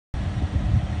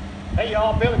Hey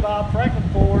y'all, Billy Bob, Franklin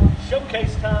Ford,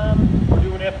 showcase time. We're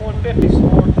doing F-150s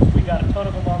more because we got a ton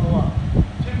of them on the lot.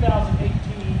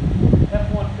 2018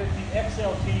 F-150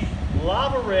 XLT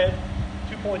Lava Red,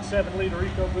 2.7 liter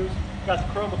EcoBoost. Got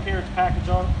the chrome appearance package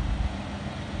on it.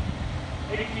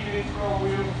 18-inch chrome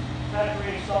wheels,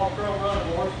 factory installed chrome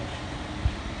running boards.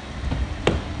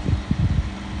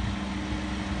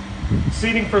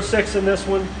 Seating for 6 in this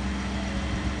one.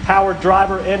 Power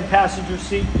driver and passenger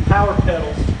seat, power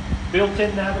pedals,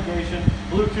 built-in navigation,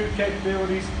 Bluetooth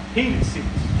capabilities, heated seats.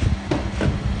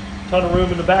 Ton of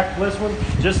room in the back of this one,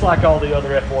 just like all the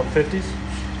other F-150s.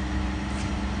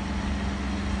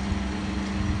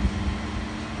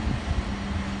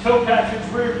 Tow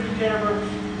package, rear view camera.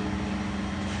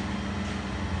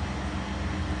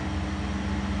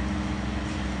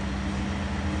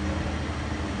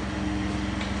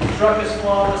 Truck is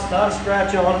flawless, not a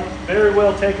scratch on it, very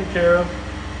well taken care of.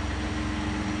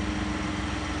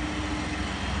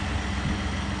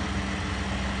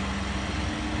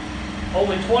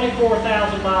 Only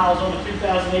 24,000 miles on the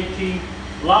 2018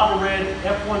 Lava Red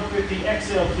F-150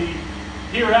 XLT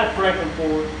here at Franklin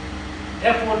Ford,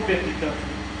 F-150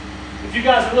 Company. If you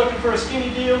guys are looking for a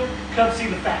skinny deal, come see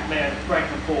the fat man at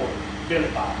Franklin Ford, Billy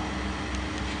Bob.